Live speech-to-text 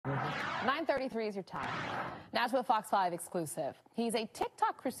9:33 is your time. Now to a Fox 5 exclusive. He's a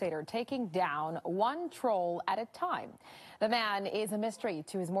TikTok crusader taking down one troll at a time. The man is a mystery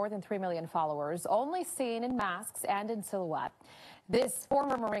to his more than 3 million followers, only seen in masks and in silhouette. This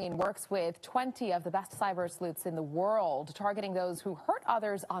former Marine works with 20 of the best cyber sleuths in the world, targeting those who hurt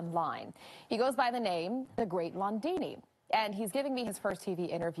others online. He goes by the name the Great LonDini. And he's giving me his first TV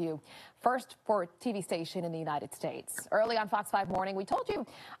interview, first for a TV station in the United States. Early on Fox 5 Morning, we told you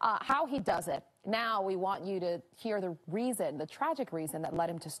how he does it. Now we want you to hear the reason, the tragic reason that led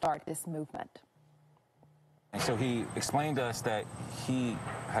him to start this movement. And so he explained to us that he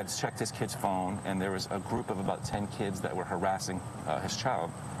had checked his kid's phone, and there was a group of about 10 kids that were harassing his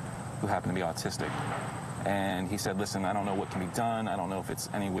child, who happened to be autistic. And he said, listen, I don't know what can be done. I don't know if it's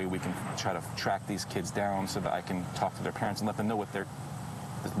any way we can try to track these kids down so that I can talk to their parents and let them know what this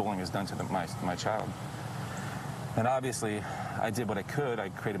bullying has done to my child. And obviously, I did what I could. I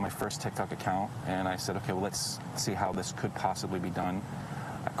created my first TikTok account, and I said, okay, well, let's see how this could possibly be done.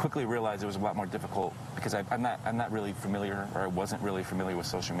 I quickly realized it was a lot more difficult because I'm not really familiar, or I wasn't really familiar with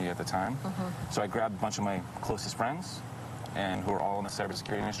social media at the time. So I grabbed a bunch of my closest friends, and who are all in the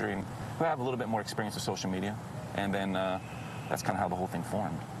cybersecurity industry and who have a little bit more experience with social media. And then that's kind of how the whole thing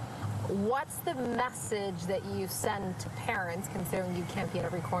formed. What's the message that you send to parents, considering you can't be at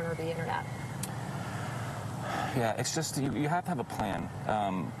every corner of the internet? Yeah, it's just you have to have a plan.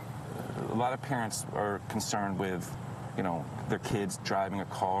 A lot of parents are concerned with, their kids driving a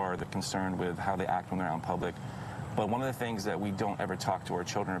car. They're concerned with how they act when they're out in public. But one of the things that we don't ever talk to our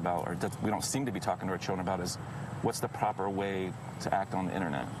children about, or we don't seem to be talking to our children about, is what's the proper way to act on the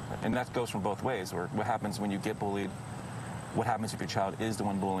internet. And that goes from both ways. Or what happens when you get bullied? What happens if your child is the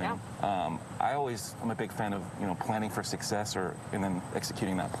one bullying? Yeah. I'm a big fan of planning for success, and then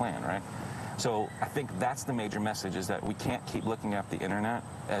executing that plan, right? So I think that's the major message, is that we can't keep looking at the internet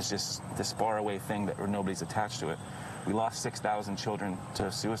as just this faraway thing where nobody's attached to it. We lost 6,000 children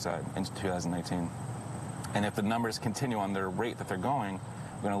to suicide in 2019. And if the numbers continue on their rate that they're going,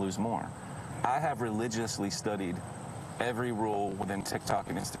 we're going to lose more. I have religiously studied every rule within TikTok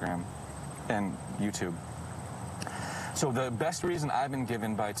and Instagram and YouTube. So the best reason I've been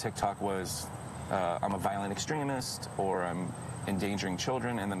given by TikTok was I'm a violent extremist, or I'm endangering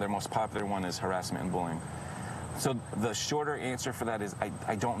children, and then their most popular one is harassment and bullying. So the shorter answer for that is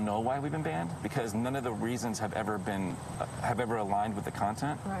I don't know why we've been banned, because none of the reasons have ever aligned with the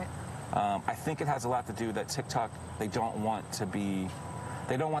content. Right. I think it has a lot to do that TikTok, they don't want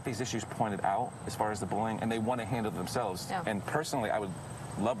these issues pointed out as far as the bullying, and they want to handle it themselves. Yeah. And personally, I would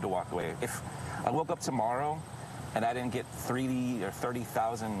love to walk away. If I woke up tomorrow and I didn't get 30 or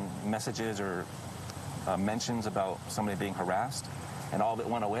 30,000 messages or mentions about somebody being harassed, and all of it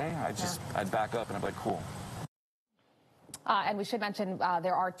went away, I'd back up and I'd be like, cool. And we should mention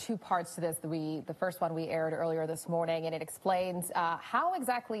there are two parts to this. The first one we aired earlier this morning, and it explains how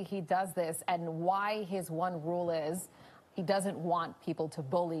exactly he does this and why his one rule is he doesn't want people to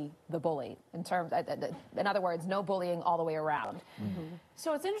bully the bully. In other words, no bullying all the way around.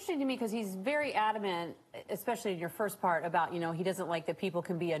 So it's interesting to me because he's very adamant, especially in your first part, about he doesn't like that people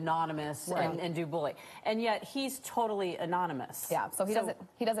can be anonymous and do bully, and yet he's totally anonymous. Yeah. So he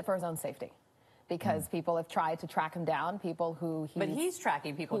does it for his own safety. Because people have tried to track him down, But he's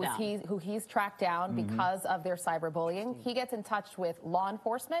tracking people down. Who he's tracked down because of their cyberbullying. He gets in touch with law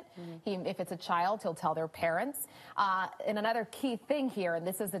enforcement. If it's a child, he'll tell their parents. And another key thing here, and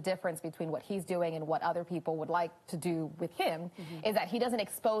this is the difference between what he's doing and what other people would like to do with him, is that he doesn't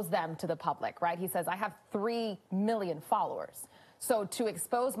expose them to the public, right? He says, I have 3 million followers. So to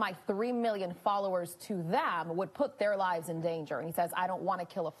expose my 3 million followers to them would put their lives in danger. And he says, I don't want to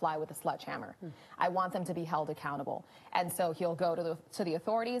kill a fly with a sledgehammer. I want them to be held accountable. And so he'll go to the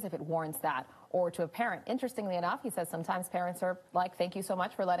authorities if it warrants that, or to a parent. Interestingly enough, he says sometimes parents are like, thank you so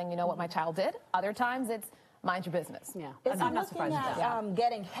much for letting me know what my child did. Other times it's, mind your business. Yeah, I'm not surprised at that.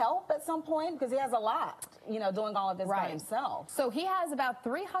 Getting help at some point, because he has a lot, doing all of this by himself. So he has about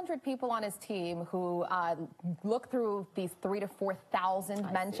 300 people on his team who look through these 3,000 to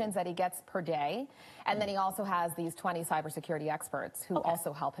 4,000 mentions that he gets per day, and then he also has these 20 cybersecurity experts who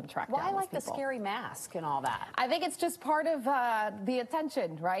also help him track down these people. Why like the scary mask and all that? I think it's just part of the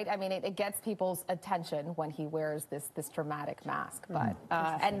attention, right? I mean, it gets people's attention when he wears this dramatic mask. But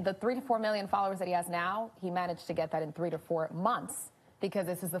and the 3 to 4 million followers that he has now, he managed to get that in 3 to 4 months, because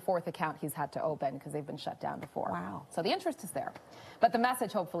this is the 4th account he's had to open because they've been shut down before. Wow. So the interest is there. But the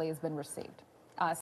message hopefully has been received.